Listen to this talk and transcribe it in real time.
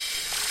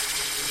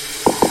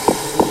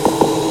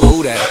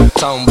who that?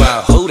 Talking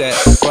about who that?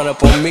 Run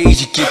up on me,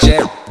 you get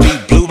your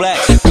beat blue black.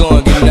 Go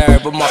and get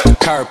nerve, I'm off the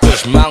curb,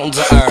 push mountains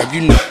of herb.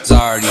 You niggas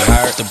already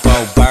heard the bro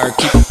bird.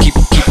 Keep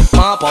a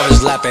pump on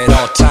his lap at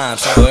all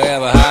times.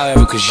 Wherever,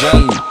 however, cause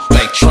young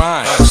they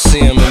trying. See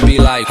him and be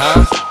like,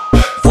 huh?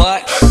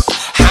 What?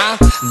 Huh?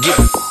 Get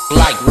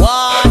like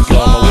what?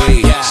 Blow my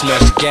weed,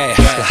 smash the gas,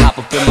 hop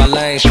up in my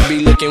lane. Should be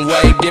looking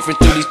way different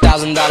through these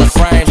 $1,000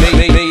 frames.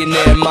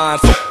 Millionaire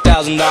mind for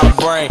 $1,000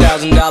 brain,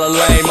 $1,000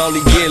 lame.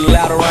 Only get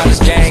loud around this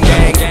gang.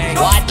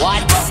 What?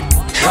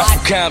 I'm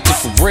Compton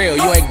for real,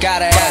 you ain't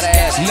gotta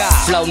ask. Nah,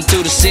 floating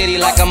through the city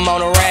like I'm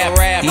on a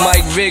rap.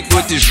 Mike Vick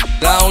with this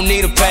I don't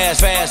need a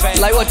pass.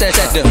 Like what that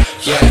do?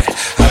 Yeah,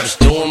 I'm just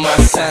doing my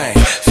thing.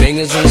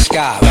 Fingers in the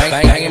sky,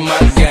 banging my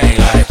game.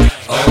 Like,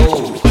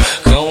 oh,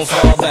 gon'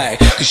 fall back.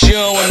 Cause you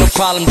don't want no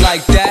problems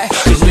like that.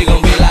 Cause we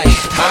gon' be like,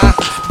 huh?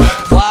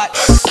 What?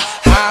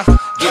 Huh?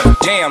 Give a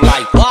damn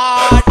like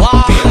what?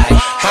 Be like,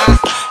 huh?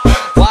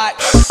 What?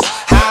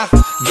 Huh?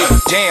 Give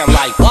a damn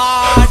like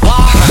what?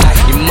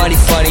 Your money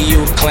funny,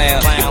 you a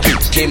clown.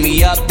 Get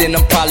me up, then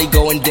I'm probably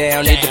going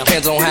down. It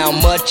depends on how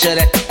much of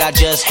that I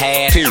just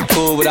had.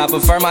 Cool, but I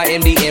prefer my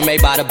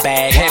MDMA by the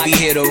bag. Heavy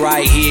hitter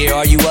right here,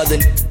 all you other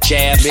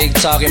jab. Big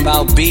talking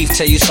about beef,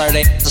 tell you sir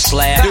they a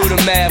slab. Do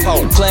the math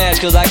on clash,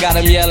 cause I got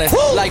them yelling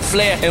like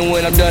Flair. And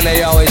when I'm done,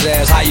 they always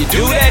ask, how you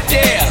do that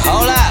there?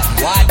 Hold up.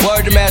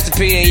 Word to Master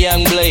P and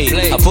Young Bleed.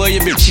 I pull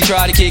your bitch, she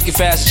try to kick it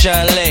fast as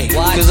Chun-Li.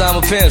 Cause I'm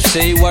a pimp,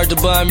 see, word to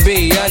Bun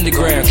B,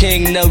 underground.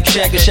 King no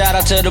checker, shout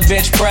out to the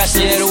bench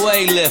pressers, yeah, the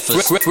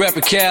weightlifters.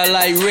 Reppin' Cal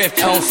like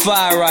Rip, on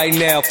fire right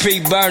now.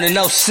 P burning,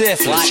 no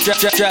syphilis.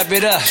 Strap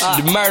it up,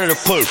 the murder the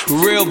push.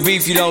 Real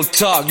beef, you don't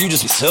talk, you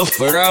just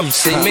but I'm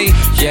see me,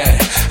 yeah.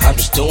 I'm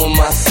just doing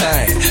my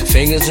thing.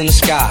 Fingers in the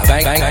sky,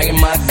 banging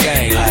my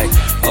gang. Like,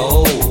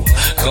 oh,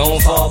 gon'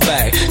 fall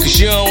back. Cause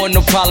you don't want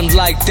no problems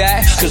like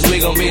that. Cause we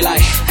gon' be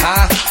like,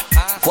 huh?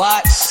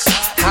 What?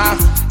 Huh?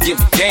 Give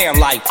a damn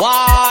like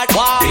what? Be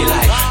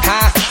like,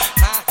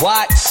 huh?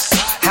 What?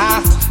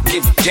 Huh?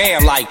 Give a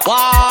damn like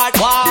what? Be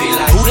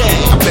like, who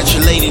that? I bet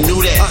your lady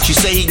knew that. She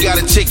say he got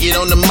a ticket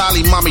on the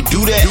Molly, mommy do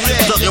that.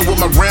 Looking with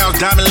my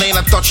round diamond lane,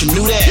 I thought you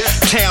knew that.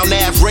 Town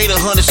Ave Raider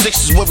 106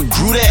 is where we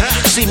grew that.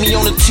 See me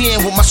on the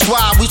 10 with my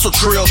squad, we so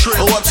trill.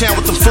 Go uptown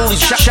with the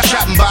foolies,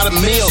 shopping by the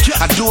meal.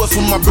 I do it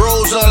for my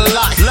bros on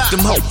lock,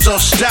 them hoes on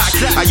stock.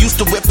 I used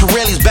to whip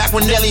Pirellis back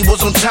when Nelly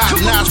was on top.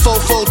 9's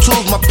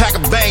 442s, my pack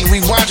of bang.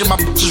 Rewinding my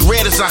bitches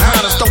red as a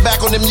Honda. Throw back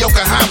on them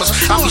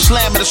Yokohamas. I be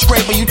slamming the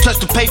scraper, you touch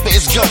the paper,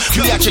 it's go.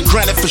 You got your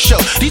granite for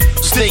sure. These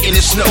stay in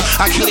the snow.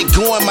 I get it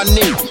going, my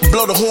nigga.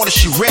 Blow the horn if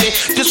she ready.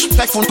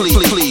 Disrespectful,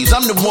 please.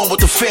 I'm the one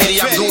with the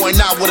fatty. I'm going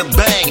out with a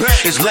bang.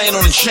 It's laying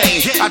on the chain.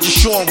 I just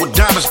show 'em with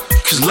diamonds,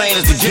 cause lane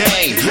is the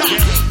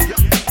game.